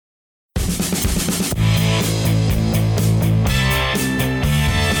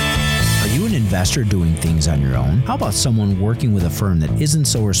investor doing things on your own? How about someone working with a firm that isn't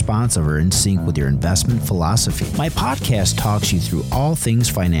so responsive or in sync with your investment philosophy? My podcast talks you through all things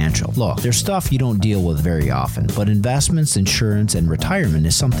financial. Look, there's stuff you don't deal with very often, but investments, insurance, and retirement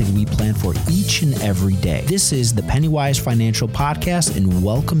is something we plan for each and every day. This is the Pennywise Financial Podcast, and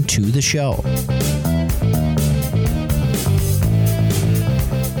welcome to the show.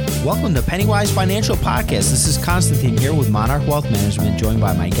 Welcome to Pennywise Financial Podcast. This is Constantine here with Monarch Wealth Management, joined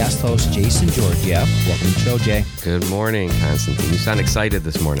by my guest host, Jason Georgiev. Welcome to the show, Jay. Good morning, Constantine. You sound excited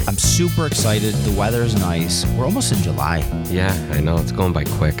this morning. I'm super excited. The weather's nice. We're almost in July. Yeah, I know. It's going by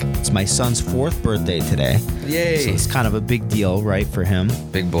quick. It's my son's 4th birthday today. Yay. So it's kind of a big deal, right, for him?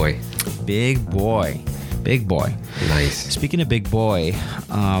 Big boy. Big boy. Big boy. Nice. Speaking of big boy,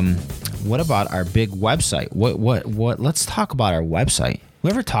 what about our big website? What? Let's talk about our website. We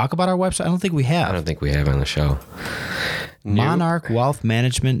ever talk about our website? I don't think we have. I don't think we have on the show.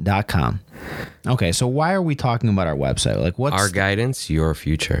 MonarchWealthManagement.com. Okay, so why are we talking about our website? Like, what's our guidance, your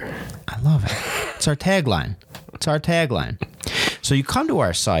future? I love it. It's our tagline. So you come to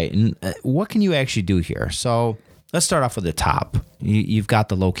our site, and what can you actually do here? So let's start off with the top. You've got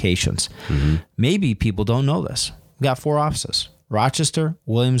the locations. Mm-hmm. Maybe people don't know this. We've got 4 offices: Rochester,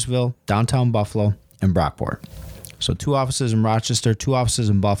 Williamsville, downtown Buffalo, and Brockport. So 2 offices in Rochester, 2 offices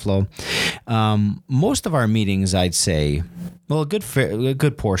in Buffalo. Most of our meetings, I'd say, well, a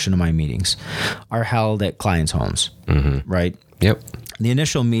good portion of my meetings are held at clients' homes, right? Yep. The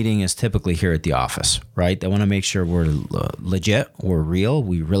initial meeting is typically here at the office, right? They want to make sure we're legit, we're real.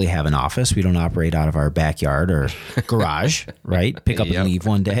 We really have an office. We don't operate out of our backyard or garage, right? Pick up and leave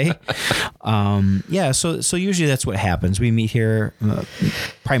one day. So usually that's what happens. We meet here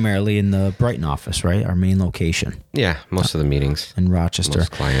primarily in the Brighton office, right? Our main location. Yeah, most of the meetings. In Rochester.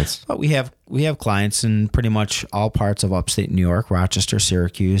 Most clients. But we have clients in pretty much all parts of upstate New York: Rochester,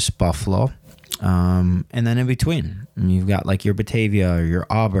 Syracuse, Buffalo. And then in between, you've got like your Batavia or your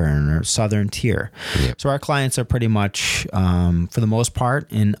Auburn or Southern Tier. Yep. So our clients are pretty much, for the most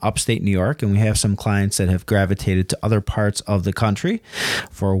part, in upstate New York, and we have some clients that have gravitated to other parts of the country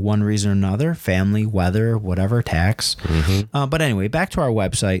for one reason or another: family, weather, whatever, tax. Mm-hmm. But anyway, back to our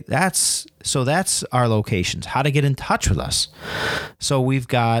website. That's our locations. How to get in touch with us. So we've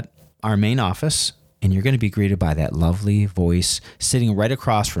got our main office, and you're going to be greeted by that lovely voice sitting right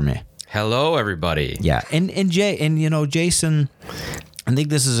across from me. Hello, everybody. Yeah, and Jay, and Jason, I think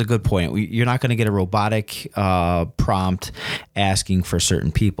this is a good point. You're not going to get a robotic prompt asking for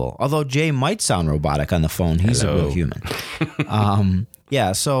certain people. Although Jay might sound robotic on the phone, he's a real human.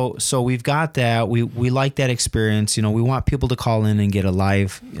 So we've got that. We like that experience. We want people to call in and get a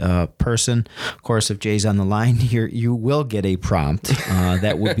live person. Of course, if Jay's on the line here, you will get a prompt.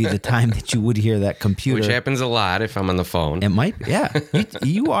 That would be the time that you would hear that computer. Which happens a lot if I'm on the phone. It might, yeah.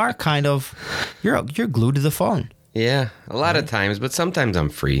 You are kind of, you're glued to the phone. Yeah, a lot of times, but sometimes I'm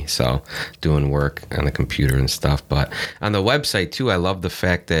free, so doing work on the computer and stuff. But on the website too, I love the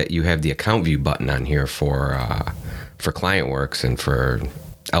fact that you have the account view button on here for ClientWorks and for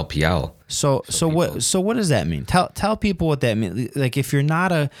LPL. So what does that mean? Tell people what that means. Like, if you're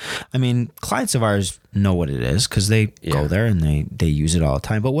not clients of ours know what it is because they go there and they use it all the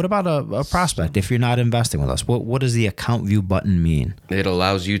time. But what about a prospect? If you're not investing with us, what does the account view button mean? It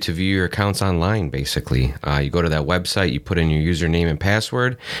allows you to view your accounts online, basically. You go to that website, you put in your username and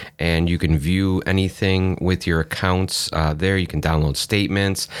password, and you can view anything with your accounts there. You can download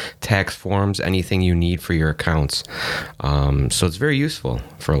statements, tax forms, anything you need for your accounts. So it's very useful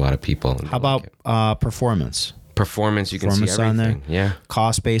for a lot of people. How about performance? Performance, you can see everything. On there. Yeah.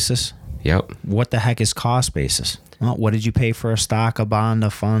 Cost basis? Yep. What the heck is cost basis? Well, what did you pay for a stock, a bond,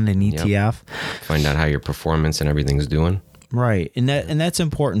 a fund, an ETF? Yep. Find out how your performance and everything's doing. Right. And that's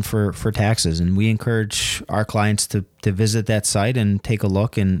important for taxes. And we encourage our clients to visit that site and take a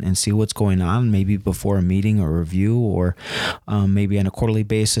look and see what's going on, maybe before a meeting or review, or maybe on a quarterly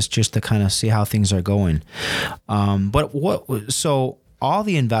basis, just to kind of see how things are going. So all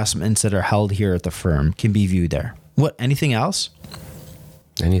the investments that are held here at the firm can be viewed there. Anything else?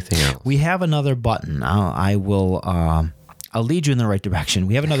 Anything else? We have another button. I'll lead you in the right direction.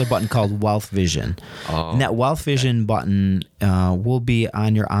 We have another button called Wealth Vision. And that Wealth Vision button will be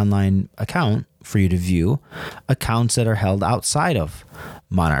on your online account for you to view accounts that are held outside of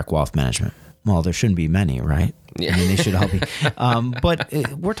Monarch Wealth Management. Well, there shouldn't be many, right? Yeah. I mean, they should all be. But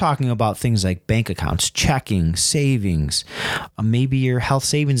we're talking about things like bank accounts, checking, savings, maybe your health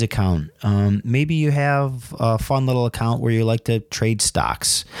savings account. Maybe you have a fun little account where you like to trade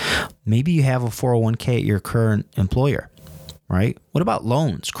stocks. Maybe you have a 401k at your current employer. Right? What about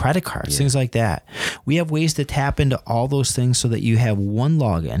loans, credit cards, things like that? We have ways to tap into all those things so that you have one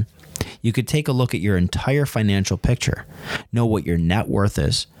login. You could take a look at your entire financial picture, know what your net worth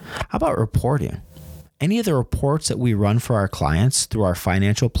is. How about reporting? Any of the reports that we run for our clients through our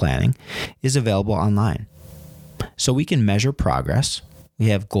financial planning is available online. So we can measure progress. We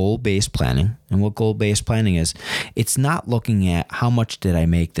have goal-based planning. And what goal-based planning is, it's not looking at how much did I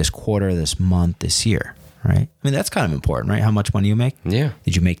make this quarter, this month, this year, right? I mean, that's kind of important, right? How much money you make? Yeah.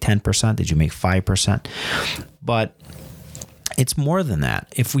 Did you make 10%? Did you make 5%? But it's more than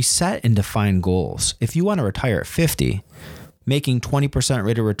that. If we set and define goals, if you want to retire at 50, making 20%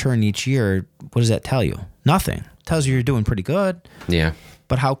 rate of return each year, what does that tell you? Nothing. It tells you you're doing pretty good. Yeah.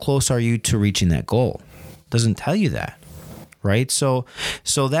 But how close are you to reaching that goal? Doesn't tell you that, right? So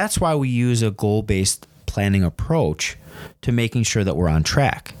that's why we use a goal-based planning approach to making sure that we're on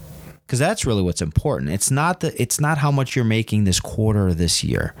track, because that's really what's important. It's not how much you're making this quarter or this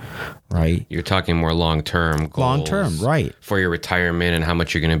year, right? You're talking more long-term goals. Long-term, right. For your retirement and how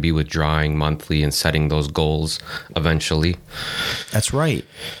much you're going to be withdrawing monthly and setting those goals eventually. That's right.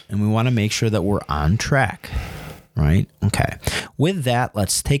 And we want to make sure that we're on track, right? Okay. With that,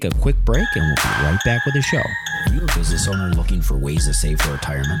 let's take a quick break and we'll be right back with the show. Are you a business owner looking for ways to save for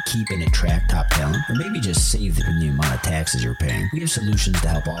retirement, keep and attract top talent, or maybe just save the amount of taxes you're paying? We have solutions to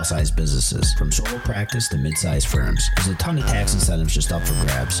help all size businesses, from solo practice to mid-sized firms. There's a ton of tax incentives just up for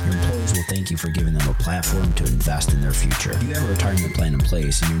grabs. Your employees will thank you for giving them a platform to invest in their future. If you have a retirement plan in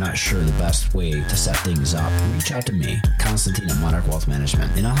place and you're not sure the best way to set things up, reach out to me, Constantine at Monarch Wealth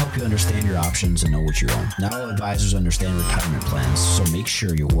Management, and I'll help you understand your options and know what you own. Not all advisors understand retirement plans, so make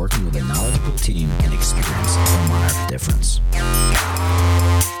sure you're working with a knowledgeable team and experience from Monarch Difference.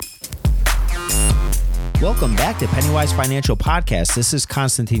 Welcome back to Pennywise Financial Podcast. This is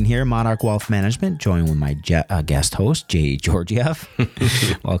Constantine here, Monarch Wealth Management, joined with my guest host, Jay Georgiev.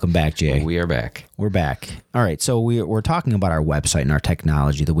 Welcome back, Jay. We are back. We're back. All right, so we're talking about our website and our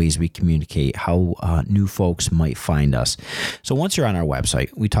technology, the ways we communicate, how new folks might find us. So once you're on our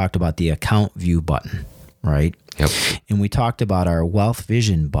website, we talked about the account view button, right? Yep. And we talked about our wealth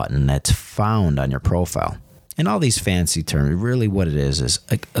vision button that's found on your profile. And all these fancy terms, really what it is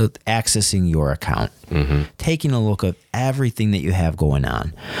accessing your account, taking a look at everything that you have going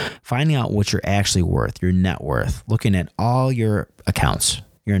on, finding out what you're actually worth, your net worth, looking at all your accounts,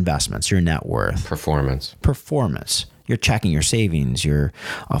 your investments, your net worth. Performance. You're checking your savings, your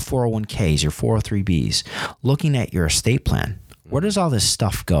 401ks, your 403bs, looking at your estate plan. Where does all this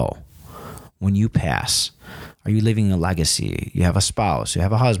stuff go when you pass? Are you leaving a legacy? You have a spouse, you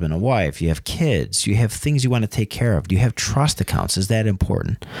have a husband, a wife, you have kids, you have things you want to take care of. Do you have trust accounts? Is that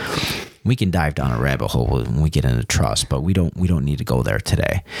important? We can dive down a rabbit hole when we get into trust, but we don't need to go there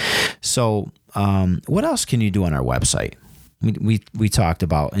today. So what else can you do on our website? We talked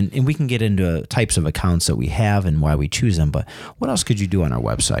about, and we can get into types of accounts that we have and why we choose them, but what else could you do on our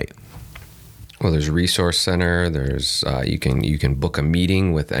website? Well, there's a resource center. There's you can book a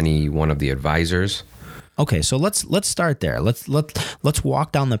meeting with any one of the advisors. Okay, so let's start there. Let's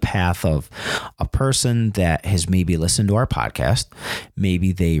walk down the path of a person that has maybe listened to our podcast,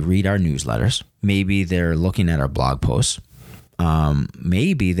 maybe they read our newsletters, maybe they're looking at our blog posts,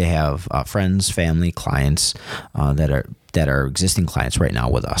 maybe they have friends, family, clients that are existing clients right now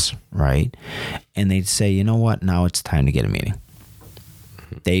with us, right? And they'd say, you know what, now it's time to get a meeting.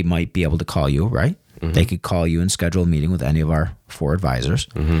 They might be able to call you, right? Mm-hmm. They could call you and schedule a meeting with any of our 4 advisors.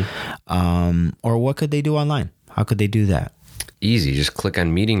 Mm-hmm. Or what could they do online? How could they do that? Easy. Just click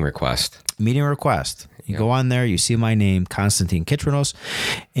on meeting request. Meeting request. You go on there, you see my name, Constantine Kitronos.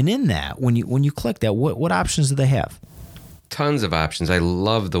 And in that, when you click that, what options do they have? Tons of options. I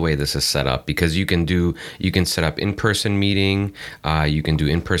love the way this is set up because you can set up in-person meeting. You can do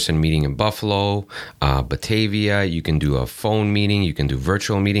in-person meeting in Buffalo, Batavia. You can do a phone meeting. You can do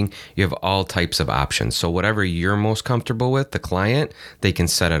virtual meeting. You have all types of options. So whatever you're most comfortable with, the client, they can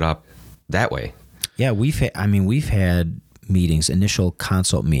set it up that way. Yeah, we've had meetings, initial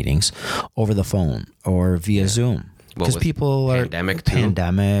consult meetings over the phone or via Zoom. Because people are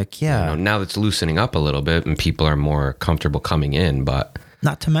pandemic, yeah. Now it's loosening up a little bit and people are more comfortable coming in, but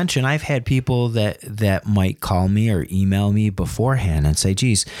not to mention I've had people that might call me or email me beforehand and say,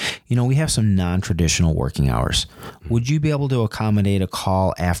 geez, we have some non-traditional working hours. Would you be able to accommodate a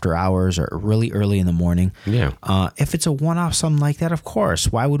call after hours or really early in the morning? Yeah. If it's a one-off, something like that, of course.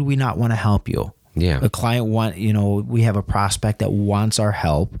 Why would we not want to help you? Yeah. A client we have a prospect that wants our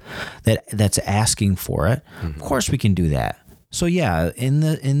help, that's asking for it. Mm-hmm. Of course we can do that. So yeah, in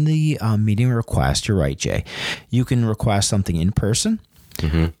the meeting request, you're right, Jay. You can request something in person,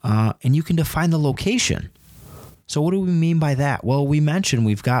 and you can define the location. So what do we mean by that? Well, we mentioned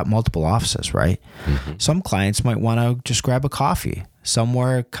we've got multiple offices, right? Mm-hmm. Some clients might want to just grab a coffee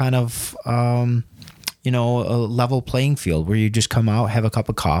somewhere kind of, a level playing field where you just come out, have a cup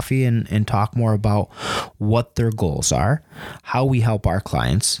of coffee and talk more about what their goals are, how we help our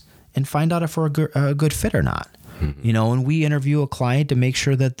clients, and find out if we're a good fit or not. And we interview a client to make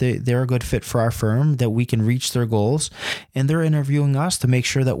sure that they're a good fit for our firm, that we can reach their goals, and they're interviewing us to make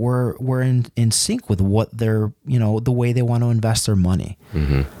sure that we're in sync with what they're, the way they want to invest their money.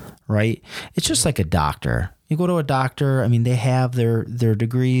 Right? It's just like a doctor. You go to a doctor, they have their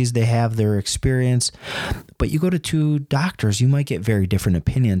degrees, they have their experience, but you go to two doctors, you might get very different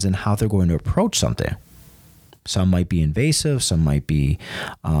opinions on how they're going to approach something. Some might be invasive, some might be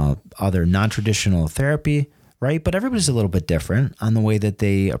other non-traditional therapy, right? But everybody's a little bit different on the way that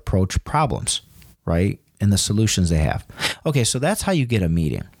they approach problems, right? And the solutions they have. Okay, so that's how you get a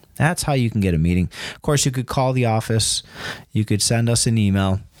meeting. That's how you can get a meeting. Of course, you could call the office, you could send us an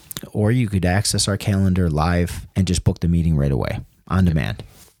email, or you could access our calendar live and just book the meeting right away on demand.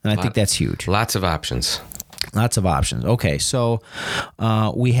 And I think that's huge. Lots of options. Lots of options. Okay, so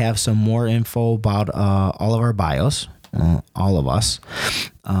we have some more info about all of our bios, all of us.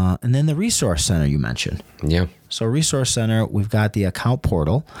 And then the Resource Center you mentioned. Yeah. So Resource Center, we've got the account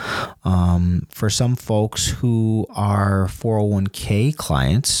portal for some folks who are 401k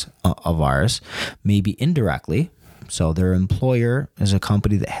clients of ours, maybe indirectly. So their employer is a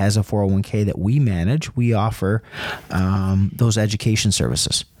company that has a 401k that we manage. We offer those education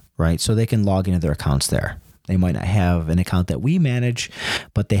services, right? So they can log into their accounts there. They might not have an account that we manage,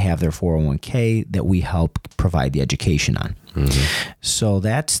 but they have their 401k that we help provide the education on. So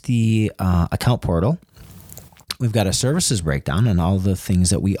that's the account portal. We've got a services breakdown on all the things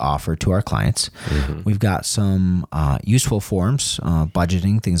that we offer to our clients. We've got some useful forms,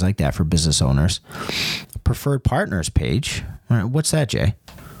 budgeting, things like that for business owners. Preferred partners page. What's that, Jay?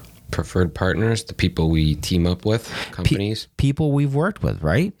 Preferred partners, the people we team up with, companies. People we've worked with,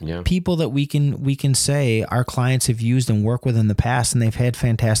 right? Yeah. People that we can say our clients have used and worked with in the past, and they've had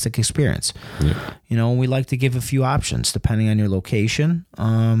fantastic experience. Yeah. We like to give a few options depending on your location.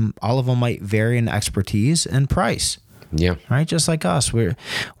 All of them might vary in expertise and price. Yeah. Right. Just like us, we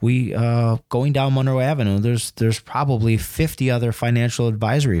going down Monroe Avenue. There's probably 50 other financial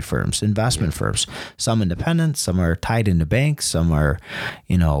advisory firms, investment firms. Some independent, some are tied into banks, some are,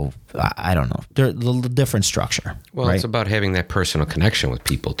 I don't know. They're a little different structure. Well, right? It's about having that personal connection with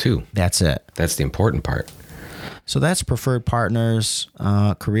people too. That's it. That's the important part. So that's preferred partners,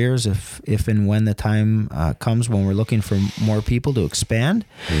 careers, if and when the time comes when we're looking for more people to expand.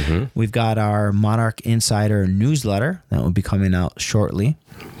 We've got our Monarch Insider newsletter that will be coming out shortly.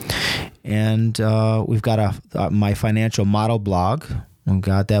 And we've got my financial model blog. We've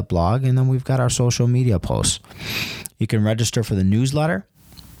got that blog. And then we've got our social media posts. You can register for the newsletter.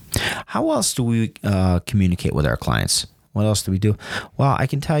 How else do we communicate with our clients? What else do we do? Well, I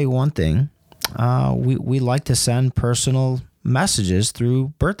can tell you one thing. We like to send personal messages through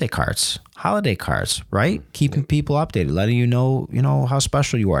birthday cards, holiday cards, right? Keeping people updated, letting you know how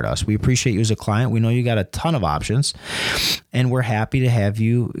special you are to us. We appreciate you as a client. We know you got a ton of options, and we're happy to have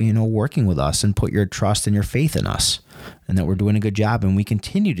you, working with us and put your trust and your faith in us, and that we're doing a good job, and we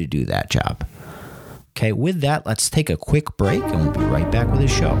continue to do that job. Okay, with that, let's take a quick break, and we'll be right back with the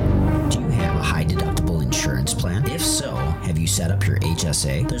show. Do you have a high deductible insurance plan? If so, have you set up your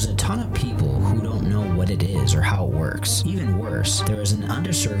HSA? There's a ton of people who don't know what it is or how it works. Even worse, there is an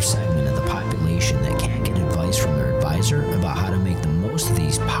underserved segment of the population that can't get advice from their advisor about how to make the most of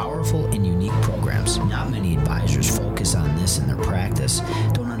these powerful and unique programs. Not many advisors focus on this in their practice,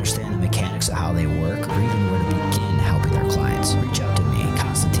 don't understand the mechanics of how they work, or even where to begin helping their clients. Reach out to me,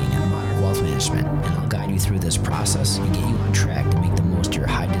 Constantine, at Monarch Wealth Management, and I'll guide you through this process and get you on track to make the most of your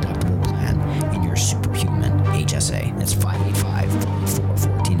high deductible plan and your superhuman HSA. That's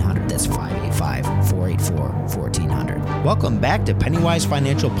 585-484-1400. That's 585-484-1400. Welcome back to Pennywise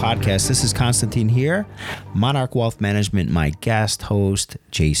Financial Podcast. This is Constantine here, Monarch Wealth Management, my guest host,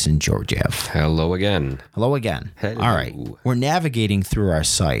 Jason Georgiev. Hello again. Hello again. Hello. All right. We're navigating through our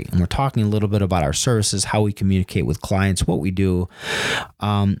site, and we're talking a little bit about our services, how we communicate with clients, what we do.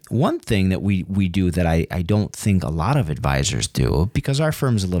 One thing that we do that I don't think a lot of advisors do, because our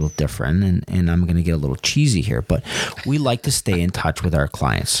firm's a little different, and I'm going to get a little cheesy here, but we like to stay in touch with our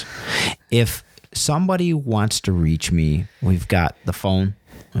clients. If somebody wants to reach me, we've got the phone,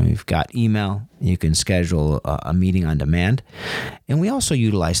 we've got email, you can schedule a meeting on demand, and we also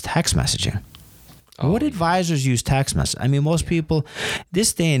utilize text messaging. What advisors use text message? I mean, most people,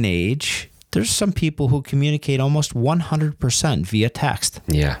 this day and age, there's some people who communicate almost 100% via text.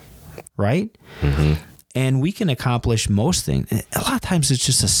 Yeah. Right? And we can accomplish most things. A lot of times it's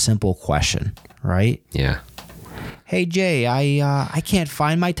just a simple question, right? Yeah. Hey Jay, I can't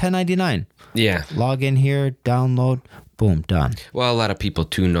find my 1099. Yeah. Log in here, download, boom, done. Well, a lot of people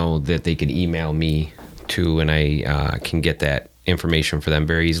too know that they can email me too, and I can get that information for them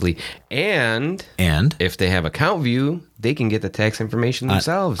very easily. And if they have Account View, they can get the tax information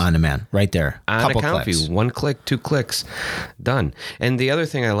themselves. On demand, right there. On Couple Account clicks. View, 1 click, 2 clicks, done. And the other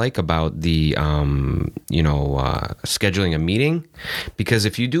thing I like about the, scheduling a meeting, because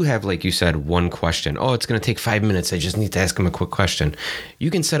if you do have, like you said, one question, it's going to take 5 minutes, I just need to ask them a quick question. You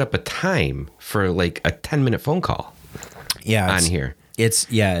can set up a time for like a 10-minute phone call on here.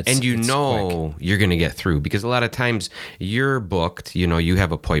 It's you're going to get through, because a lot of times you're booked, you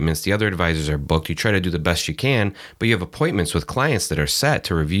have appointments, the other advisors are booked, you try to do the best you can, but you have appointments with clients that are set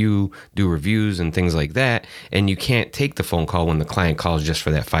to do reviews and things like that, and you can't take the phone call when the client calls just for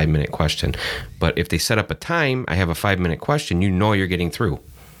that 5-minute question. But if they set up a time, I have a 5-minute question, you're getting through.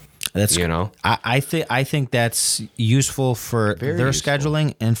 That's I think that's useful for their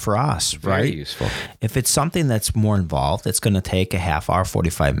scheduling and for us, right? Very useful. If it's something that's more involved, it's going to take a half hour,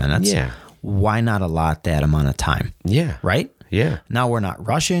 45 minutes. Yeah. Why not allot that amount of time? Yeah. Right? Yeah. Now we're not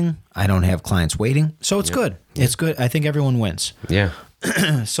rushing. I don't have clients waiting, so it's good. Yeah. It's good. I think everyone wins. Yeah.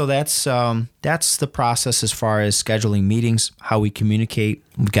 So that's the process as far as scheduling meetings, how we communicate.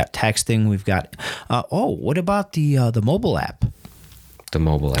 We've got texting. We've got. What about the mobile app? The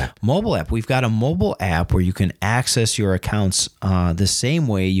mobile app. We've got a mobile app where you can access your accounts the same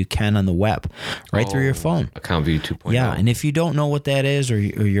way you can on the web, right through your phone. Account View 2.0. Yeah, and if you don't know what that is, or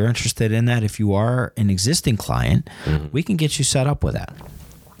you're interested in that, if you are an existing client, we can get you set up with that.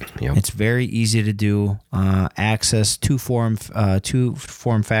 Yep. It's very easy to do. Access two form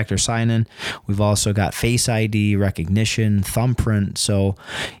factor sign-in. We've also got Face ID recognition, thumbprint. So,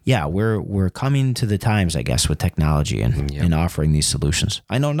 yeah, we're coming to the times, I guess, with technology and offering these solutions.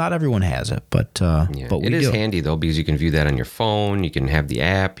 I know not everyone has it, but we do. It is handy though, because you can view that on your phone. You can have the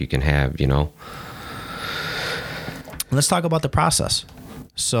app. You can have Let's talk about the process.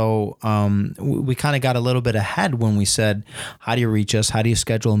 So we kind of got a little bit ahead when we said, how do you reach us? How do you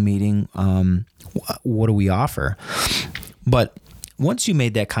schedule a meeting? What do we offer? But once you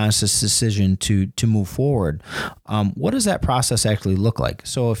made that conscious decision to move forward, what does that process actually look like?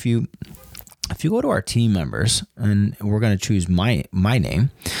 So if you go to our team members, and we're going to choose my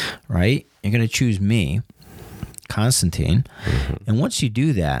name, right? You're going to choose me, Constantine. And once you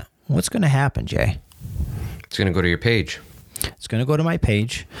do that, what's going to happen, Jay? It's going to go to your page. It's going to go to my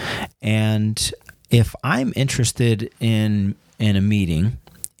page, and if I'm interested in a meeting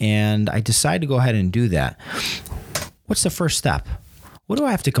and I decide to go ahead and do that, what's the first step? What do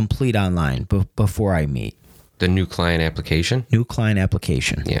I have to complete online before I meet? The new client application? New client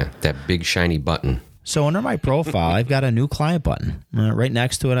application. Yeah, that big shiny button. So under my profile, I've got a new client button. Right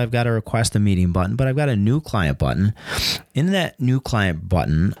next to it, I've got a request a meeting button, but I've got a new client button. In that new client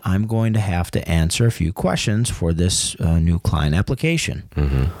button, I'm going to have to answer a few questions for this new client application.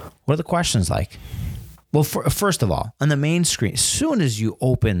 What are the questions like? Well, first of all, on the main screen, as soon as you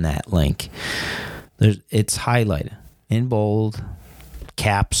open that link, it's highlighted in bold,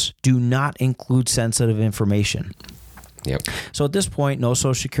 caps, do not include sensitive information. Yep. So at this point, no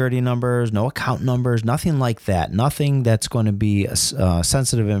social security numbers, no account numbers, nothing like that. Nothing that's going to be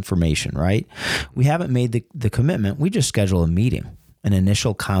sensitive information, right? We haven't made the commitment. We just schedule a meeting, an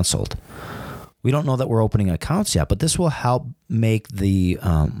initial consult. We don't know that we're opening accounts yet, but this will help make the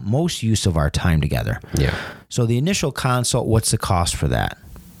most use of our time together. Yeah. So the initial consult, what's the cost for that?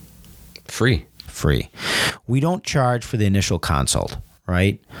 Free. We don't charge for the initial consult,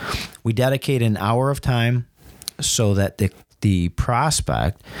 right? We dedicate an hour of time so that the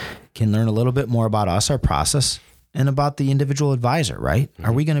prospect can learn a little bit more about us, our process, and about the individual advisor, right?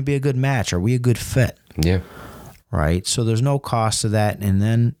 Are we going to be a good match? Are we a good fit? Yeah. Right. So there's no cost to that. And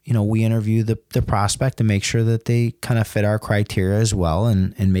then, we interview the prospect to make sure that they kind of fit our criteria as well,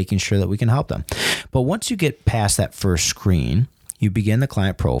 and making sure that we can help them. But once you get past that first screen, you begin the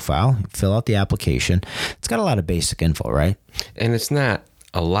client profile, fill out the application. It's got a lot of basic info, right? And it's not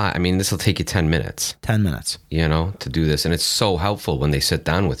a lot. I mean, this will take you 10 minutes. 10 minutes. To do this. And it's so helpful when they sit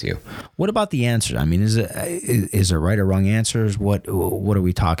down with you. What about the answer? I mean, is there right or wrong answers? What are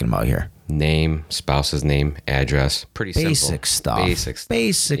we talking about here? Name, spouse's name, address. Pretty simple. Basic stuff.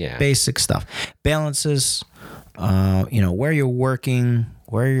 Basic stuff. Balances, where you're working,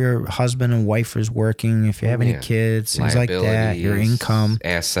 where your husband and wife is working, if you have any kids, things like that, your income,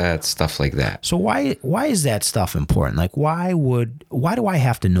 assets, stuff like that. So why is that stuff important? Like, why do I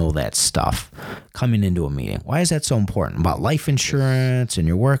have to know that stuff coming into a meeting? Why is that so important? About life insurance and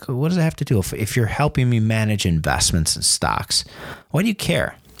your work? What does it have to do? If you're helping me manage investments and stocks, why do you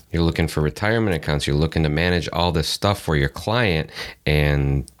care? You're looking for retirement accounts. You're looking to manage all this stuff for your client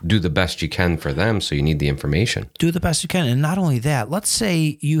and do the best you can for them. So you need the information. Do the best you can. And not only that, let's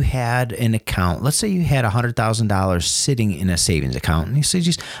say you had an account. Let's say you had $100,000 sitting in a savings account. And you say,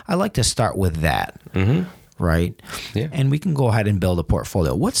 geez, I like to start with that. Mm-hmm. Right? Yeah. And we can go ahead and build a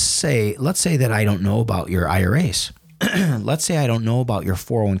portfolio. Let's say that I don't know about your IRAs. Let's say I don't know about your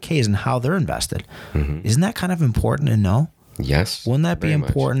 401ks and how they're invested. Mm-hmm. Isn't that kind of important to know? Yes. Wouldn't that be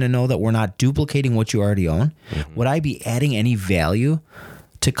important to know that we're not duplicating what you already own? Mm-hmm. Would I be adding any value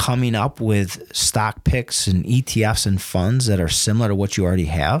to coming up with stock picks and ETFs and funds that are similar to what you already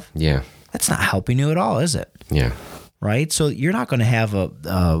have? Yeah. That's not helping you at all, is it? Yeah. Right? So you're not going to have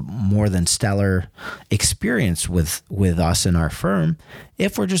a more than stellar experience with us in our firm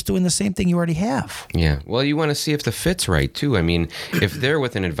if we're just doing the same thing you already have. Yeah. Well, you want to see if the fit's right, too. I mean, if they're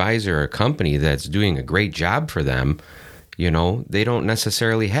with an advisor or a company that's doing a great job for them, they don't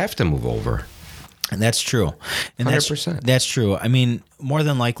necessarily have to move over. And that's true. And 100%. That's true. I mean, more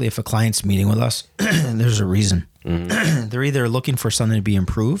than likely, if a client's meeting with us, there's a reason. Mm-hmm. They're either looking for something to be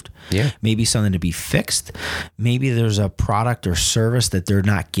improved, maybe something to be fixed, maybe there's a product or service that they're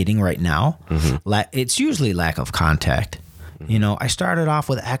not getting right now. Mm-hmm. It's usually lack of contact. Mm-hmm. I started off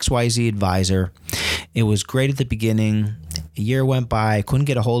with XYZ advisor. It was great at the beginning. A year went by. I couldn't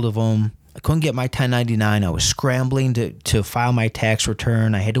get a hold of them. I couldn't get my 1099. I was scrambling to file my tax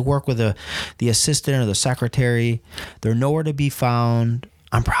return. I had to work with the assistant or the secretary. They're nowhere to be found.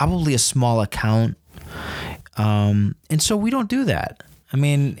 I'm probably a small account. And so we don't do that. I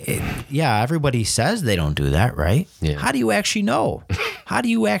mean, everybody says they don't do that, right? Yeah. How do you actually know?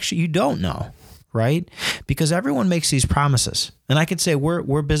 You don't know, right? Because everyone makes these promises. And I could say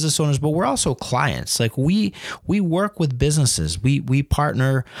we're business owners, but we're also clients. Like we work with businesses. We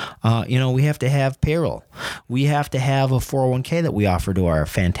partner, we have to have payroll. We have to have a 401k that we offer to our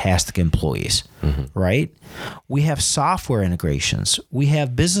fantastic employees, mm-hmm. right? We have software integrations. We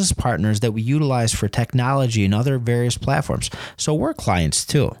have business partners that we utilize for technology and other various platforms. So we're clients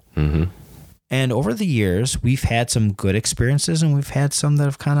too. Mm-hmm. And over the years, we've had some good experiences and we've had some that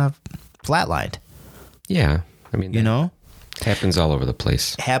have kind of flatlined. Yeah. I mean, happens all over the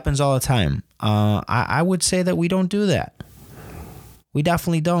place. Happens all the time. I would say that we don't do that. We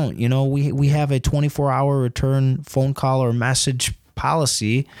definitely don't. We have a 24-hour return phone call or message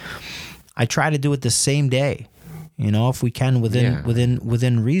policy. I try to do it the same day, if we can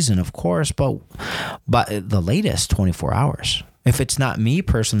within reason, of course, but the latest 24 hours. If it's not me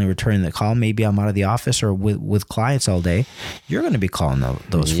personally returning the call, maybe I'm out of the office or with clients all day, you're going to be calling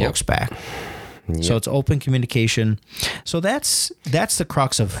those folks back. Yep. So it's open communication. So that's the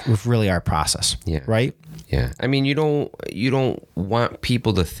crux of really our process, right? Yeah. I mean, you don't want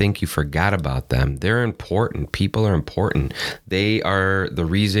people to think you forgot about them. They're important. People are important. They are the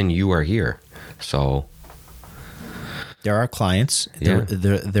reason you are here. So they're our clients.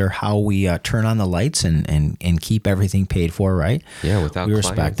 They're how we turn on the lights and keep everything paid for, right? Yeah, without we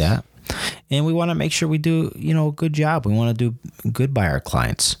respect clients. that. And we want to make sure we do, a good job. We want to do good by our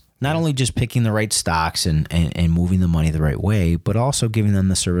clients. Not only just picking the right stocks and moving the money the right way, but also giving them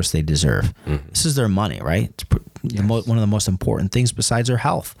the service they deserve. Mm-hmm. This is their money, right? It's one of the most important things besides their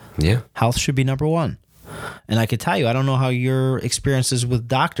health. Yeah. Health should be number one. And I could tell you, I don't know how your experiences with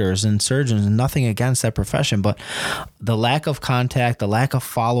doctors and surgeons, and nothing against that profession, but the lack of contact, the lack of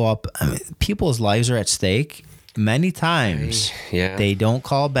follow-up, people's lives are at stake. Many times they don't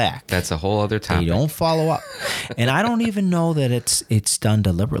call back. That's a whole other topic. They don't follow up. And I don't even know that it's done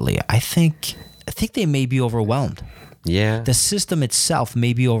deliberately. I think they may be overwhelmed. Yeah. The system itself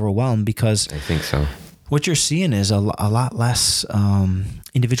may be overwhelmed because I think so. What you're seeing is a lot less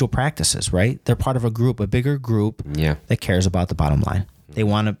individual practices, right? They're part of a bigger group that cares about the bottom line. They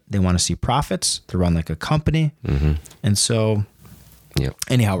want to see profits. They run like a company. Mm-hmm. And so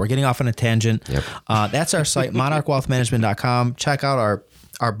anyhow, we're getting off on a tangent. Yep. That's our site, monarchwealthmanagement.com. Check out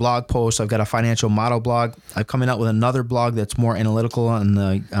our blog post. I've got a financial model blog. I'm coming out with another blog that's more analytical on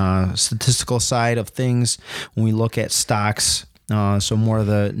the statistical side of things when we look at stocks. So more of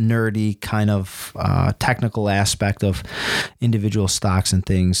the nerdy kind of technical aspect of individual stocks and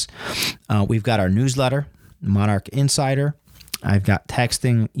things. We've got our newsletter, Monarch Insider. I've got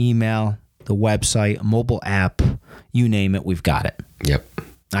texting, email, the website, mobile app, you name it, we've got it. Yep.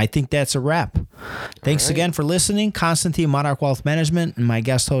 I think that's a wrap. Thanks again for listening. Constantine, Monarch Wealth Management, and my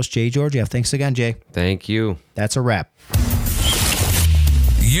guest host, Jay Georgiev. Thanks again, Jay. Thank you. That's a wrap.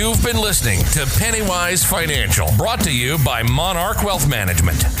 You've been listening to Pennywise Financial, brought to you by Monarch Wealth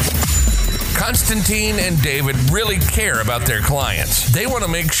Management. Constantine and David really care about their clients. They want to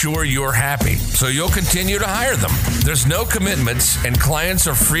make sure you're happy, so you'll continue to hire them. There's no commitments, and clients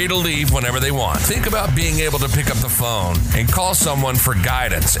are free to leave whenever they want. Think about being able to pick up the phone and call someone for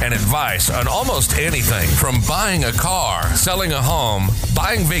guidance and advice on almost anything, from buying a car, selling a home,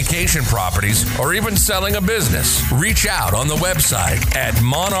 buying vacation properties, or even selling a business. Reach out on the website at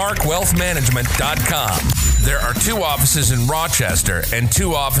monarchwealthmanagement.com. There are 2 offices in Rochester and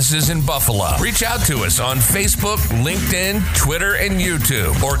 2 offices in Buffalo. Reach out to us on Facebook, LinkedIn, Twitter, and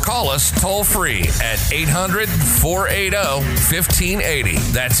YouTube, or call us toll-free at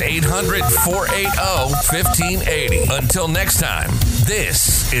 800-480-1580. That's 800-480-1580. Until next time,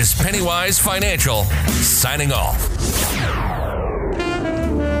 this is Pennywise Financial, signing off.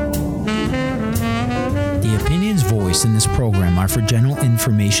 The opinions voiced in this program are for general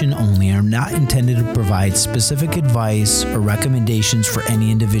information only and are not intended to provide specific advice or recommendations for any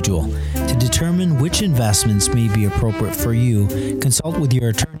individual. To determine which investments may be appropriate for you, consult with your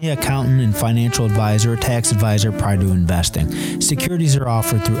attorney, accountant, and financial advisor or tax advisor prior to investing. Securities are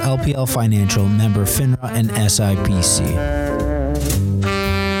offered through LPL Financial, member FINRA, and SIPC.